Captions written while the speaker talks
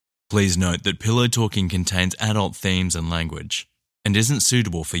Please note that Pillow Talking contains adult themes and language and isn't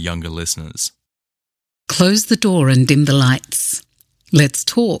suitable for younger listeners. Close the door and dim the lights. Let's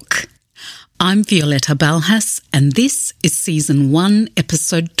talk. I'm Violetta Balhas, and this is Season 1,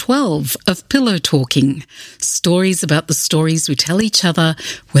 Episode 12 of Pillow Talking, stories about the stories we tell each other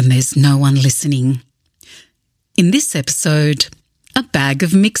when there's no one listening. In this episode, a bag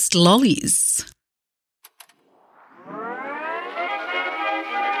of mixed lollies.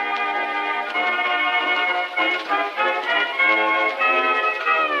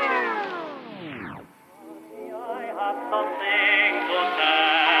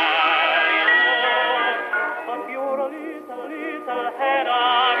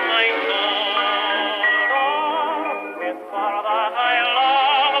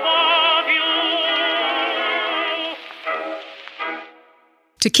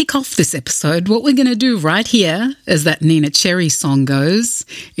 To kick off this episode, what we're going to do right here, as that Nina Cherry song goes,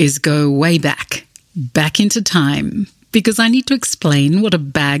 is go way back into time, because I need to explain what a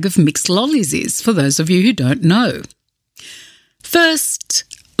bag of mixed lollies is for those of you who don't know. First,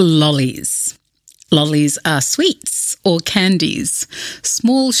 lollies. Lollies are sweets or candies,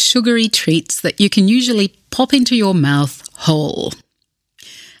 small sugary treats that you can usually pop into your mouth whole.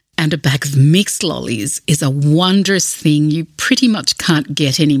 And a bag of mixed lollies is a wondrous thing you pretty much can't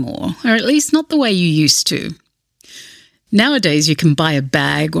get anymore, or at least not the way you used to. Nowadays you can buy a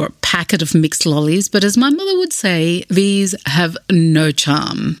bag or a packet of mixed lollies, but as my mother would say, these have no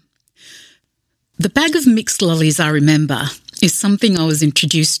charm. The bag of mixed lollies I remember is something I was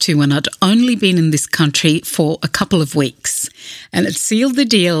introduced to when I'd only been in this country for a couple of weeks, and it sealed the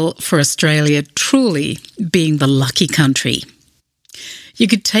deal for Australia truly being the lucky country. You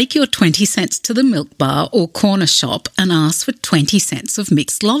could take your 20 cents to the milk bar or corner shop and ask for 20 cents of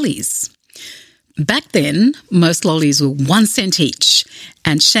mixed lollies. Back then, most lollies were 1 cent each,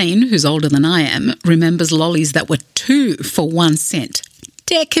 and Shane, who's older than I am, remembers lollies that were 2 for 1 cent.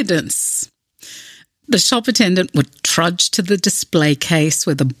 Decadence! The shop attendant would trudge to the display case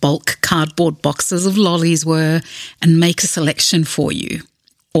where the bulk cardboard boxes of lollies were and make a selection for you.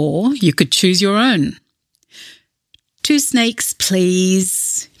 Or you could choose your own. 2 snakes,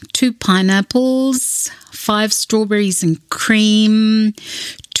 please. 2 pineapples. 5 strawberries and cream.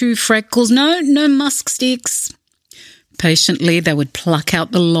 2 freckles. No musk sticks. Patiently, they would pluck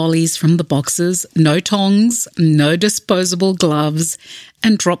out the lollies from the boxes, no tongs, no disposable gloves,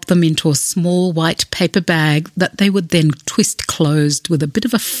 and drop them into a small white paper bag that they would then twist closed with a bit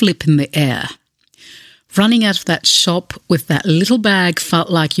of a flip in the air. Running out of that shop with that little bag felt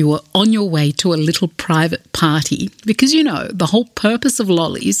like you were on your way to a little private party because, you know, the whole purpose of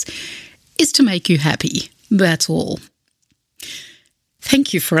lollies is to make you happy. That's all.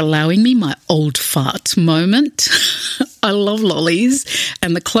 Thank you for allowing me my old fart moment. I love lollies,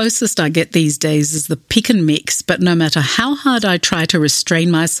 and the closest I get these days is the pick and mix, but no matter how hard I try to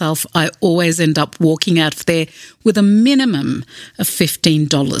restrain myself, I always end up walking out of there with a minimum of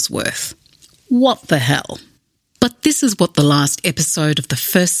 $15 worth. What the hell? But this is what the last episode of the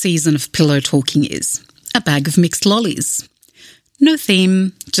first season of Pillow Talking is. A bag of mixed lollies. No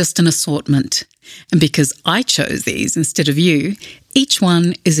theme, just an assortment. And because I chose these instead of you, each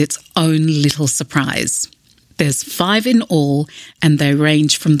one is its own little surprise. There's 5 in all, and they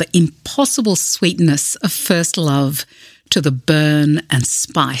range from the impossible sweetness of first love to the burn and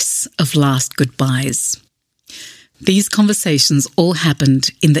spice of last goodbyes. These conversations all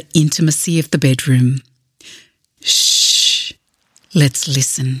happened in the intimacy of the bedroom. Shh, let's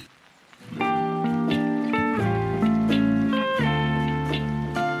listen.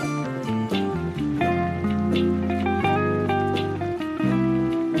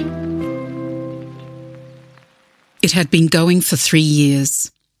 It had been going for 3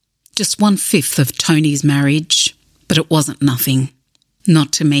 years, just 1/5 of Tony's marriage, but it wasn't nothing,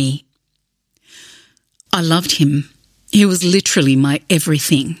 not to me. I loved him. He was literally my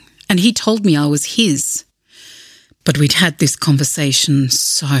everything, and he told me I was his. But we'd had this conversation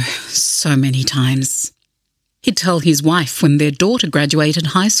so many times. He'd tell his wife when their daughter graduated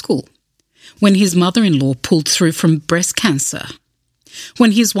high school, when his mother-in-law pulled through from breast cancer,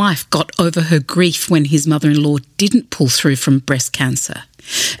 when his wife got over her grief when his mother-in-law didn't pull through from breast cancer,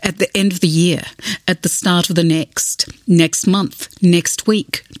 at the end of the year, at the start of the next month, next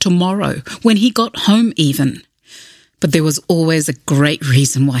week, tomorrow, when he got home even. But there was always a great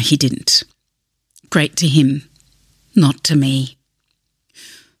reason why he didn't. Great to him, not to me.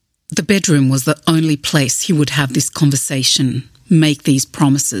 The bedroom was the only place he would have this conversation, make these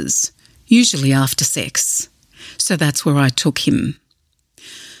promises, usually after sex. So that's where I took him.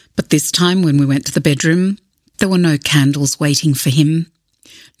 But this time when we went to the bedroom, there were no candles waiting for him,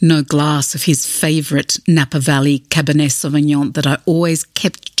 No glass of his favourite Napa Valley Cabernet Sauvignon that I always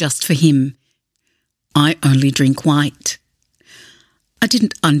kept just for him. I only drink white. I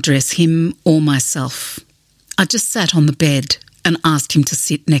didn't undress him or myself. I just sat on the bed and asked him to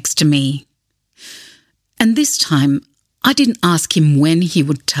sit next to me. And this time, I didn't ask him when he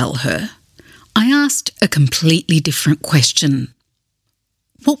would tell her. I asked a completely different question.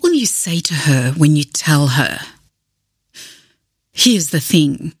 What will you say to her when you tell her? Here's the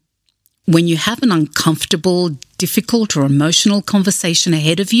thing. When you have an uncomfortable, difficult or emotional conversation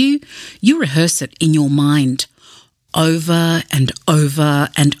ahead of you, you rehearse it in your mind over and over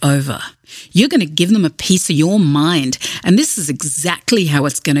and over. You're going to give them a piece of your mind, and this is exactly how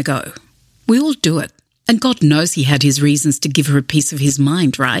it's going to go. We all do it, and God knows he had his reasons to give her a piece of his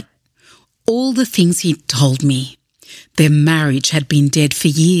mind, right? All the things he told me. Their marriage had been dead for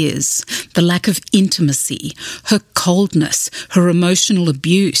years, the lack of intimacy, her coldness, her emotional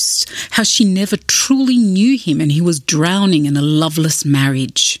abuse, how she never truly knew him and he was drowning in a loveless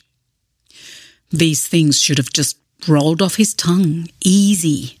marriage. These things should have just rolled off his tongue,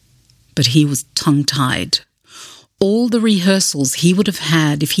 easy, but he was tongue-tied. All the rehearsals he would have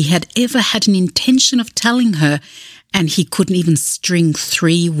had if he had ever had an intention of telling her, and he couldn't even string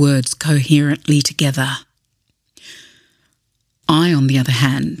 3 words coherently together. I, on the other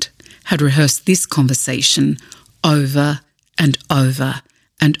hand, had rehearsed this conversation over and over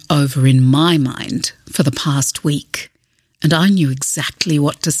and over in my mind for the past week, and I knew exactly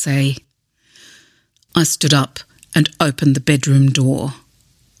what to say. I stood up and opened the bedroom door.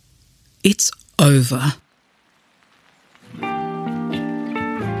 It's over.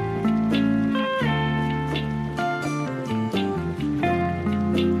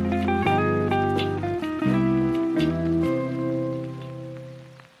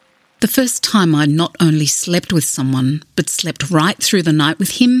 The first time I not only slept with someone, but slept right through the night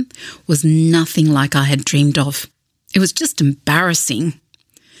with him was nothing like I had dreamed of. It was just embarrassing.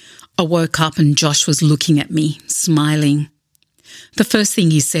 I woke up and Josh was looking at me, smiling. The first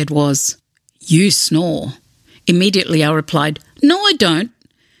thing he said was, "You snore." Immediately I replied, "No, I don't."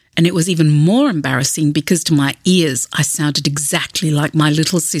 And it was even more embarrassing because to my ears I sounded exactly like my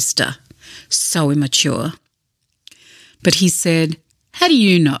little sister. So immature. But he said, "How do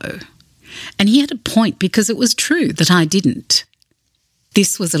you know?" And he had a point because it was true that I didn't.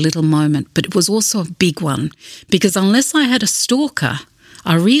 This was a little moment, but it was also a big one because unless I had a stalker,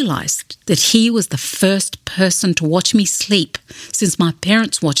 I realised that he was the first person to watch me sleep since my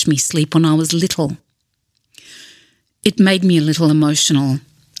parents watched me sleep when I was little. It made me a little emotional.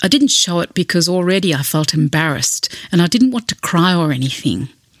 I didn't show it because already I felt embarrassed and I didn't want to cry or anything.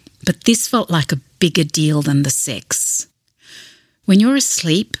 But this felt like a bigger deal than the sex. When you're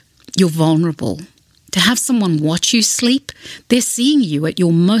asleep, you're vulnerable. To have someone watch you sleep, they're seeing you at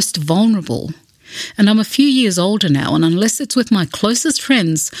your most vulnerable. And I'm a few years older now, and unless it's with my closest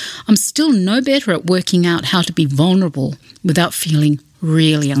friends, I'm still no better at working out how to be vulnerable without feeling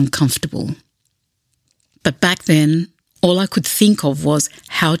really uncomfortable. But back then, all I could think of was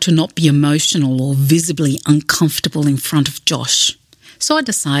how to not be emotional or visibly uncomfortable in front of Josh. So I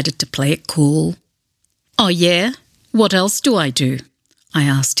decided to play it cool. "Oh yeah? What else do I do?" I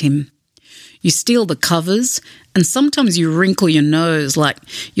asked him. "You steal the covers, and sometimes you wrinkle your nose like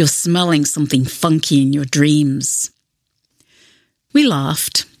you're smelling something funky in your dreams." We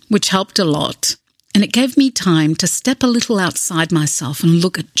laughed, which helped a lot, and it gave me time to step a little outside myself and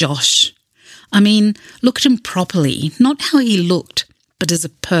look at Josh. I mean, look at him properly, not how he looked, but as a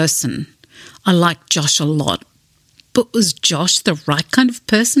person. I liked Josh a lot. But was Josh the right kind of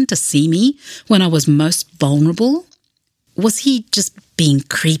person to see me when I was most vulnerable? Was he just being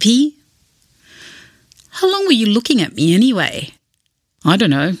creepy? "How long were you looking at me anyway?" "I don't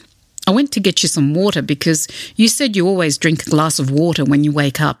know. I went to get you some water because you said you always drink a glass of water when you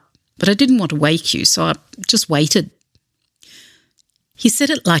wake up, but I didn't want to wake you, so I just waited." He said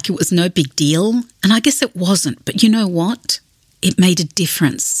it like it was no big deal, and I guess it wasn't, but you know what? It made a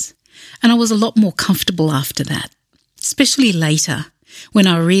difference, and I was a lot more comfortable after that, especially later, when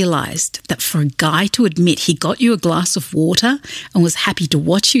I realised that for a guy to admit he got you a glass of water and was happy to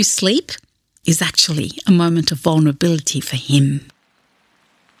watch you sleep is actually a moment of vulnerability for him.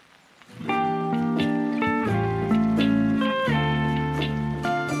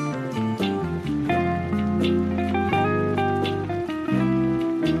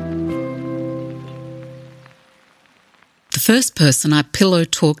 The first person I pillow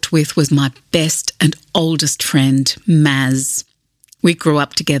talked with was my best and oldest friend, Maz. We grew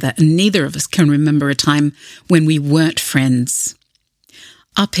up together and neither of us can remember a time when we weren't friends.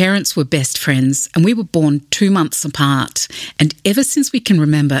 Our parents were best friends and we were born 2 months apart. And ever since we can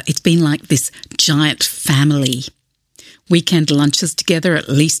remember, it's been like this giant family. Weekend lunches together at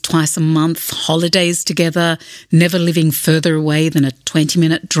least twice a month, holidays together, never living further away than a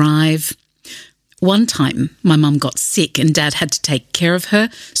 20-minute drive. One time, my mum got sick and Dad had to take care of her,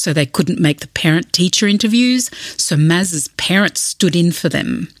 so they couldn't make the parent-teacher interviews, so Maz's parents stood in for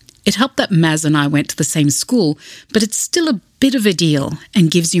them. It helped that Maz and I went to the same school, but it's still a bit of a deal and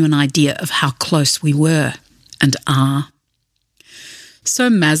gives you an idea of how close we were and are. So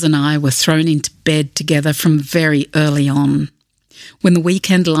Maz and I were thrown into bed together from very early on. When the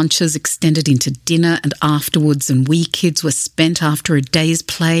weekend lunches extended into dinner and afterwards and we kids were spent after a day's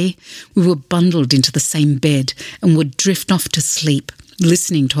play, we were bundled into the same bed and would drift off to sleep,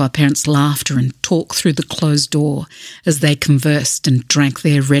 listening to our parents' laughter and talk through the closed door as they conversed and drank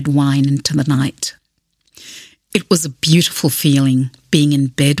their red wine into the night. It was a beautiful feeling, being in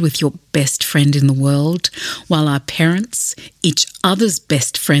bed with your best friend in the world, while our parents, each other's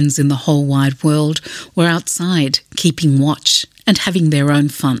best friends in the whole wide world, were outside, keeping watch and having their own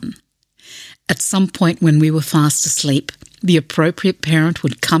fun. At some point when we were fast asleep, the appropriate parent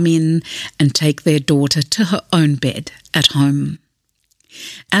would come in and take their daughter to her own bed at home.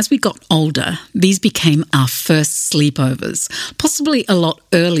 As we got older, these became our first sleepovers, possibly a lot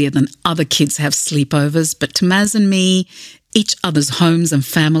earlier than other kids have sleepovers, but to Maz and me, each other's homes and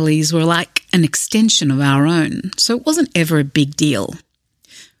families were like an extension of our own, so it wasn't ever a big deal.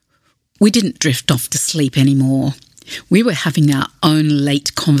 We didn't drift off to sleep anymore. We were having our own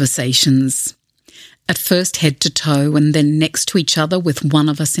late conversations. At first head to toe and then next to each other with one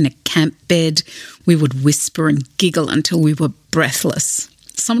of us in a camp bed, we would whisper and giggle until we were breathless.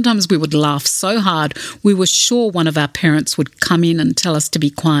 Sometimes we would laugh so hard we were sure one of our parents would come in and tell us to be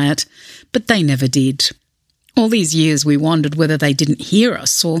quiet, but they never did. All these years we wondered whether they didn't hear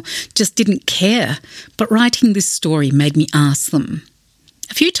us or just didn't care, but writing this story made me ask them.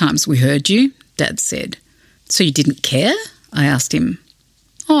 "A few times we heard you," Dad said. "So you didn't care?" I asked him.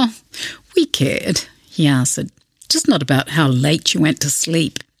 "Oh, we cared," he answered, "just not about how late you went to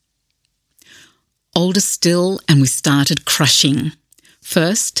sleep." Older still, and we started crushing.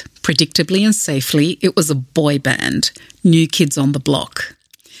 First, predictably and safely, it was a boy band, New Kids on the Block.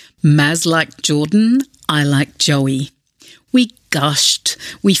 Maz liked Jordan, I liked Joey. We gushed,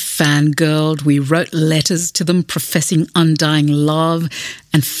 we fangirled, we wrote letters to them professing undying love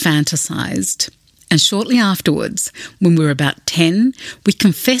and fantasized. And shortly afterwards, when we were about 10, we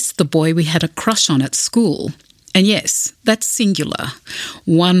confessed the boy we had a crush on at school. And yes, that's singular.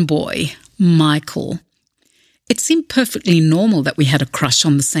 One boy, Michael. It seemed perfectly normal that we had a crush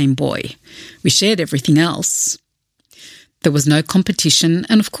on the same boy. We shared everything else. There was no competition,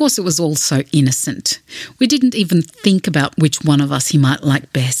 and of course it was all so innocent. We didn't even think about which one of us he might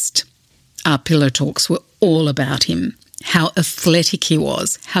like best. Our pillow talks were all about him. How athletic he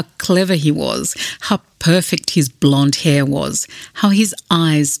was, how clever he was, how perfect his blonde hair was, how his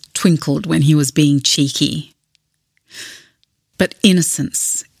eyes twinkled when he was being cheeky. But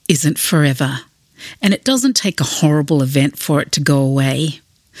innocence isn't forever, and it doesn't take a horrible event for it to go away.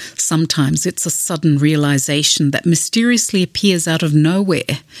 Sometimes it's a sudden realization that mysteriously appears out of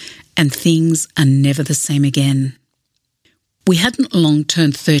nowhere, and things are never the same again. We hadn't long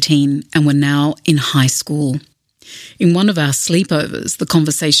turned 13 and were now in high school. In one of our sleepovers, the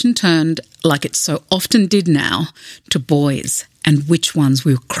conversation turned, like it so often did now, to boys and which ones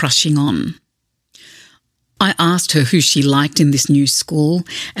we were crushing on. I asked her who she liked in this new school,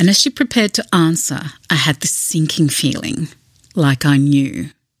 and as she prepared to answer, I had this sinking feeling, like I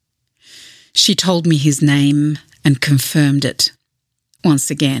knew. She told me his name and confirmed it. Once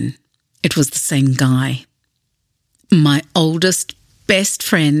again, it was the same guy. My oldest, best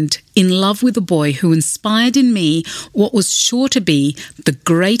friend, in love with a boy who inspired in me what was sure to be the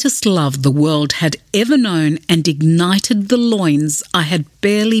greatest love the world had ever known and ignited the loins I had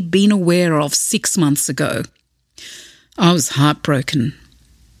barely been aware of 6 months ago. I was heartbroken.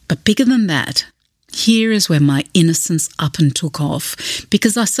 But bigger than that, here is where my innocence up and took off,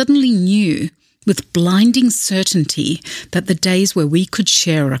 because I suddenly knew with blinding certainty that the days where we could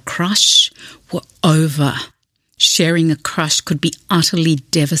share a crush were over. Sharing a crush could be utterly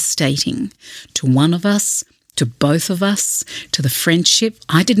devastating to one of us, to both of us, to the friendship.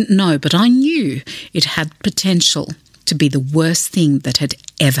 I didn't know, but I knew it had potential to be the worst thing that had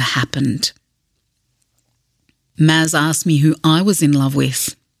ever happened. Maz asked me who I was in love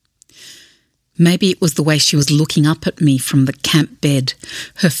with. Maybe it was the way she was looking up at me from the camp bed,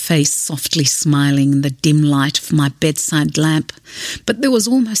 her face softly smiling in the dim light of my bedside lamp, but there was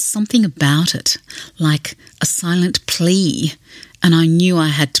almost something about it, like a silent plea, and I knew I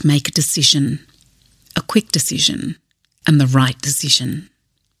had to make a decision, a quick decision, and the right decision.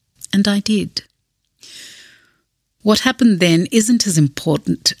 And I did. What happened then isn't as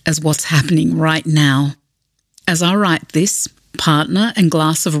important as what's happening right now. As I write this, partner and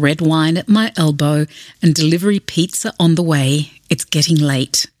glass of red wine at my elbow and delivery pizza on the way, it's getting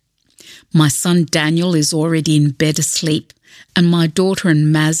late. My son Daniel is already in bed asleep, and my daughter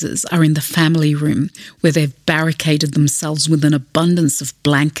and Mazes are in the family room where they've barricaded themselves with an abundance of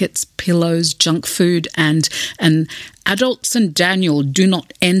blankets, pillows, junk food, and an "Adults and Daniel do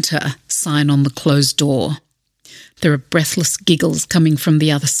not enter" sign on the closed door. There are breathless giggles coming from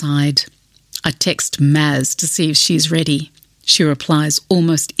the other side. I text Maz to see if she's ready. She replies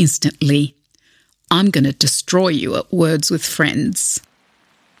almost instantly, "I'm going to destroy you at Words with Friends."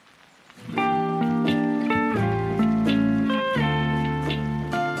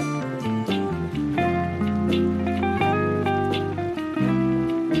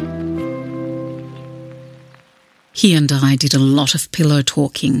 He and I did a lot of pillow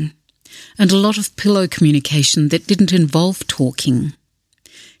talking, and a lot of pillow communication that didn't involve talking.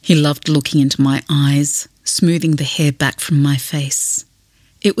 He loved looking into my eyes, smoothing the hair back from my face.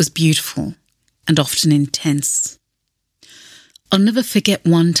 It was beautiful and often intense. I'll never forget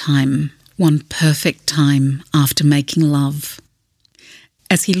one perfect time after making love.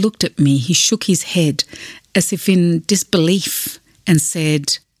 As he looked at me, he shook his head as if in disbelief and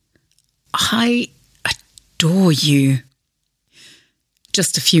said, "I adore you."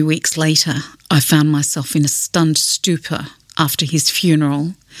 Just a few weeks later, I found myself in a stunned stupor after his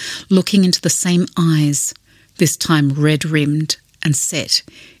funeral, looking into the same eyes, this time red-rimmed and set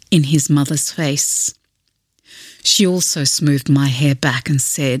in his mother's face. She also smoothed my hair back and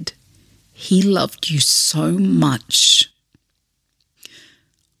said, "He loved you so much."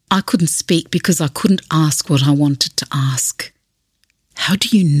 I couldn't speak because I couldn't ask what I wanted to ask. How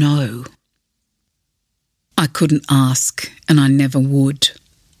do you know? I couldn't ask, and I never would.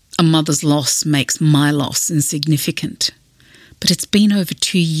 A mother's loss makes my loss insignificant. But it's been over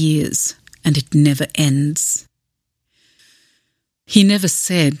 2 years, and it never ends. He never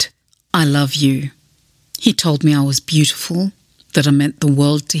said, "I love you." He told me I was beautiful, that I meant the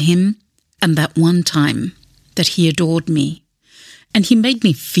world to him, and that one time, that he adored me. And he made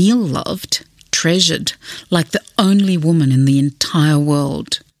me feel loved, treasured, like the only woman in the entire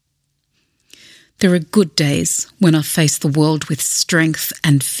world. There are good days when I face the world with strength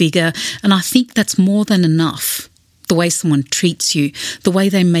and vigour, and I think that's more than enough. The way someone treats you, the way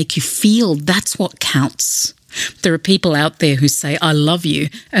they make you feel, that's what counts. There are people out there who say, "I love you,"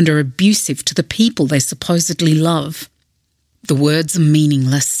 and are abusive to the people they supposedly love. The words are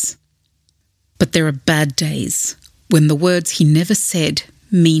meaningless. But there are bad days when the words he never said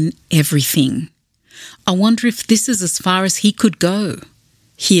mean everything. I wonder if this is as far as he could go.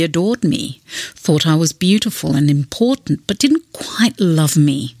 He adored me, thought I was beautiful and important, but didn't quite love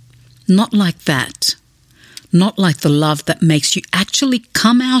me. Not like that. Not like the love that makes you actually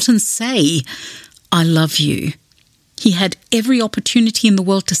come out and say, "I love you." He had every opportunity in the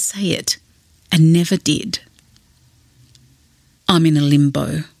world to say it, and never did. I'm in a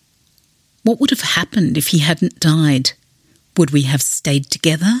limbo. What would have happened if he hadn't died? Would we have stayed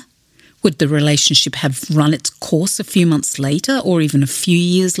together? Would the relationship have run its course a few months later, or even a few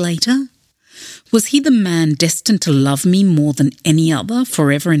years later? Was he the man destined to love me more than any other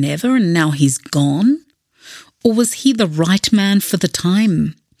forever and ever, and now he's gone? Or was he the right man for the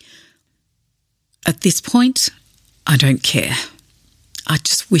time? At this point, I don't care. I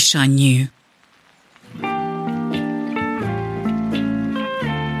just wish I knew.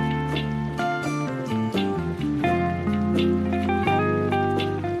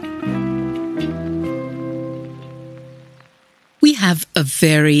 We have a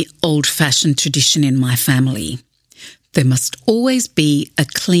very old-fashioned tradition in my family. There must always be a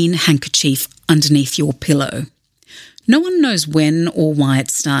clean handkerchief underneath your pillow. No one knows when or why it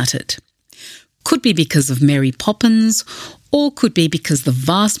started. Could be because of Mary Poppins, or could be because the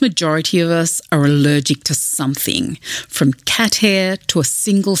vast majority of us are allergic to something, from cat hair to a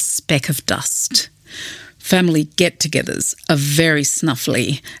single speck of dust. Family get-togethers are very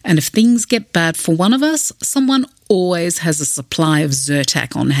snuffly, and if things get bad for one of us, someone always has a supply of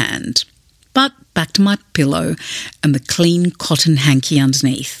Zyrtec on hand. But back to my pillow and the clean cotton hanky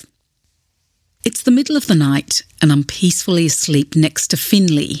underneath. It's the middle of the night and I'm peacefully asleep next to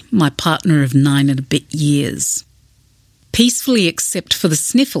Finley, my partner of 9 and a bit years. peacefully except for the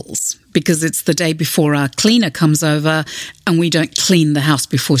sniffles, because it's the day before our cleaner comes over and we don't clean the house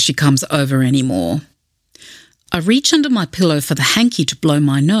before she comes over anymore. I reach under my pillow for the hanky to blow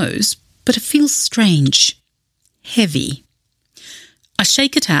my nose, but it feels strange, heavy. I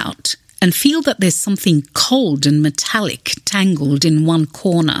shake it out and feel that there's something cold and metallic tangled in one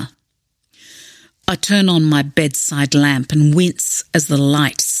corner. I turn on my bedside lamp and wince as the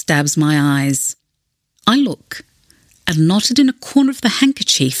light stabs my eyes. I look, and knotted in a corner of the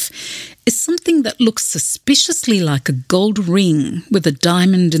handkerchief is something that looks suspiciously like a gold ring with a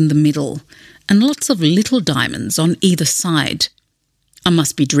diamond in the middle and lots of little diamonds on either side. I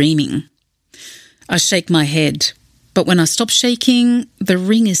must be dreaming. I shake my head, but when I stop shaking, the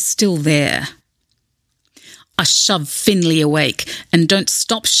ring is still there. I shove Finley awake and don't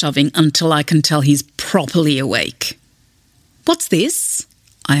stop shoving until I can tell he's properly awake. "What's this?"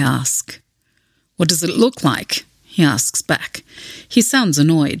 I ask. "What does it look like?" he asks back. He sounds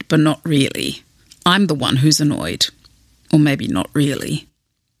annoyed, but not really. I'm the one who's annoyed. Or maybe not really.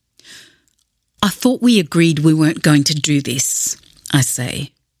 "I thought we agreed we weren't going to do this," I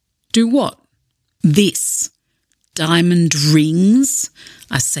say. "Do what?" "This. Diamond rings,"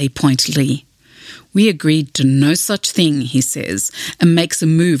 I say pointedly. "We agreed to no such thing," he says, and makes a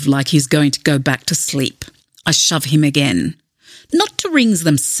move like he's going to go back to sleep. I shove him again. "Not to rings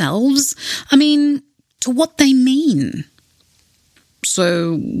themselves. I mean, to what they mean."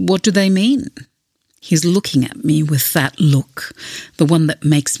 "So what do they mean?" He's looking at me with that look, the one that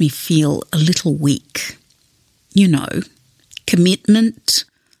makes me feel a little weak. You know, commitment,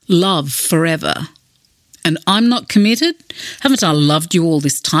 love forever. And I'm not committed? Haven't I loved you all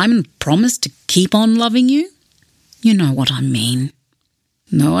this time and promised to keep on loving you? You know what I mean.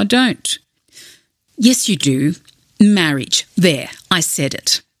 "No, I don't." "Yes, you do. Marriage. There, I said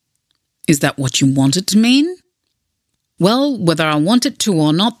it." "Is that what you want it to mean?" "Well, whether I want it to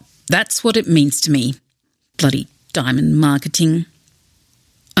or not, that's what it means to me. Bloody diamond marketing.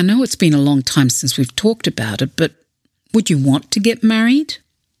 I know it's been a long time since we've talked about it, but would you want to get married?"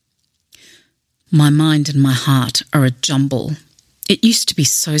 My mind and my heart are a jumble. It used to be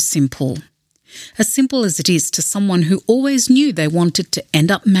so simple. As simple as it is to someone who always knew they wanted to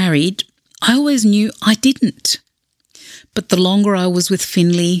end up married, I always knew I didn't. But the longer I was with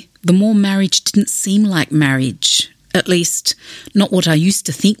Finley, the more marriage didn't seem like marriage. At least, not what I used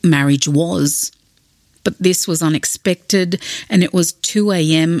to think marriage was. But this was unexpected, and it was 2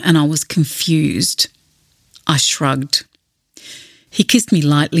 a.m. and I was confused. I shrugged. He kissed me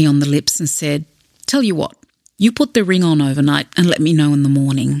lightly on the lips and said, "Tell you what, you put the ring on overnight and let me know in the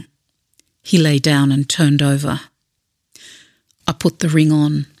morning." He lay down and turned over. I put the ring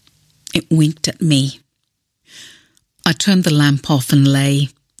on. It winked at me. I turned the lamp off and lay,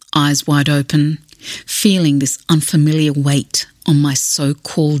 eyes wide open, feeling this unfamiliar weight on my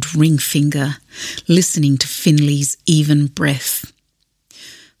so-called ring finger, listening to Finley's even breath.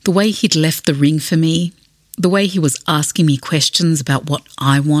 The way he'd left the ring for me, the way he was asking me questions about what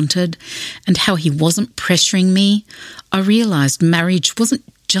I wanted, and how he wasn't pressuring me, I realised marriage wasn't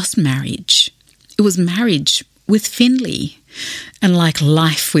just marriage. It was marriage with Finley. And like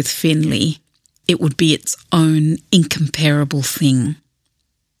life with Finley, it would be its own incomparable thing.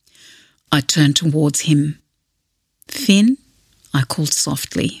 I turned towards him. "Finn?" I called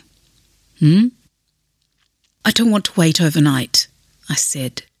softly. "I don't want to wait overnight," I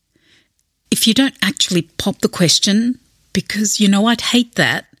said. "If you don't actually pop the question, because you know I'd hate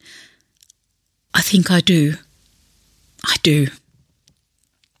that." "I think I do. I do."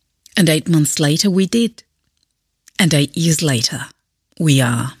 And 8 months later we did. And 8 years later we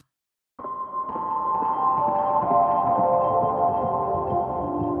are.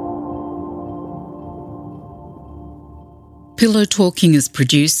 Pillow Talking is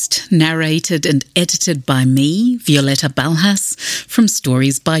produced, narrated and edited by me, Violetta Balhas, from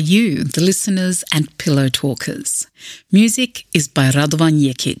Stories by You, the listeners and Pillow Talkers. Music is by Radovan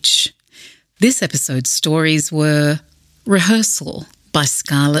Jekic. This episode's stories were Rehearsal by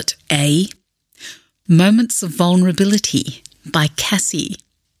Scarlett A, Moments of Vulnerability by Cassie,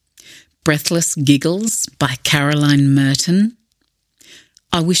 Breathless Giggles by Caroline Merton,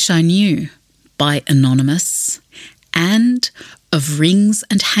 I Wish I Knew by Anonymous, and Of Rings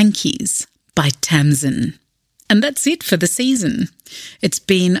and Hankies by Tamsin. And that's it for the season. It's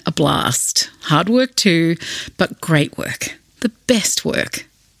been a blast. Hard work too, but great work. The best work.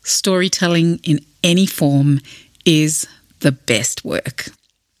 Storytelling in any form is the best work.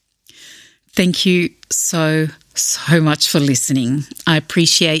 Thank you so much for listening. I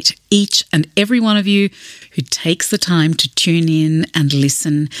appreciate each and every one of you who takes the time to tune in and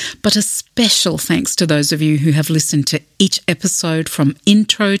listen, but a special thanks to those of you who have listened to each episode from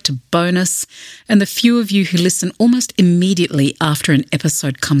intro to bonus, and the few of you who listen almost immediately after an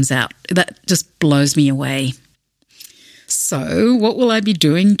episode comes out. That just blows me away. So, what will I be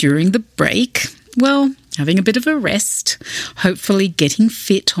doing during the break? Well, having a bit of a rest, hopefully getting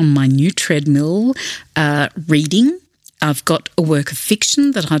fit on my new treadmill, reading. I've got a work of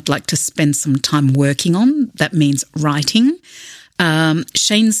fiction that I'd like to spend some time working on. That means writing.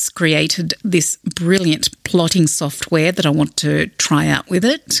 Shane's created this brilliant plotting software that I want to try out with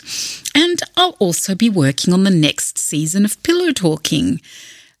it. And I'll also be working on the next season of Pillow Talking,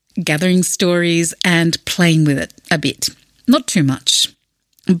 gathering stories and playing with it a bit. Not too much.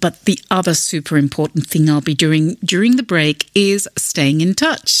 But the other super important thing I'll be doing during the break is staying in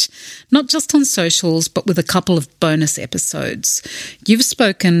touch, not just on socials, but with a couple of bonus episodes. You've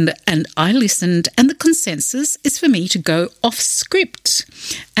spoken and I listened, and the consensus is for me to go off script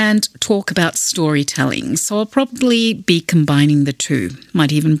and talk about storytelling. So I'll probably be combining the two.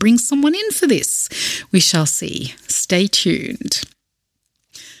 Might even bring someone in for this. We shall see. Stay tuned.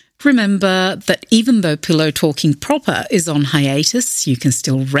 Remember that even though Pillow Talking proper is on hiatus, you can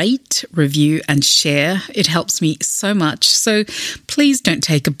still rate, review and share. It helps me so much. So please don't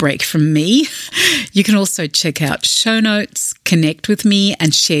take a break from me. You can also check out show notes, connect with me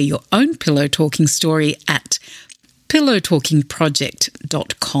and share your own Pillow Talking story at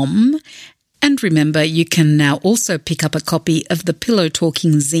pillowtalkingproject.com. And remember, you can now also pick up a copy of the Pillow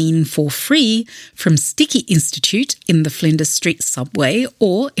Talking zine for free from Sticky Institute in the Flinders Street subway,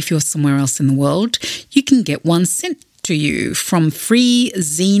 or if you're somewhere else in the world, you can get one sent to you from Free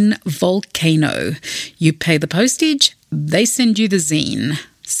Zine Volcano. You pay the postage, they send you the zine.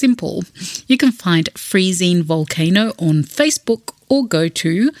 Simple. You can find Free Zine Volcano on Facebook or go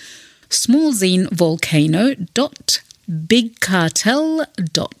to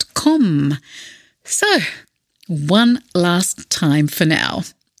smallzinevolcano.bigcartel.com. So, one last time for now.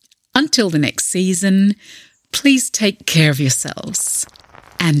 Until the next season, please take care of yourselves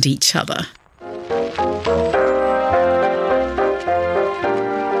and each other.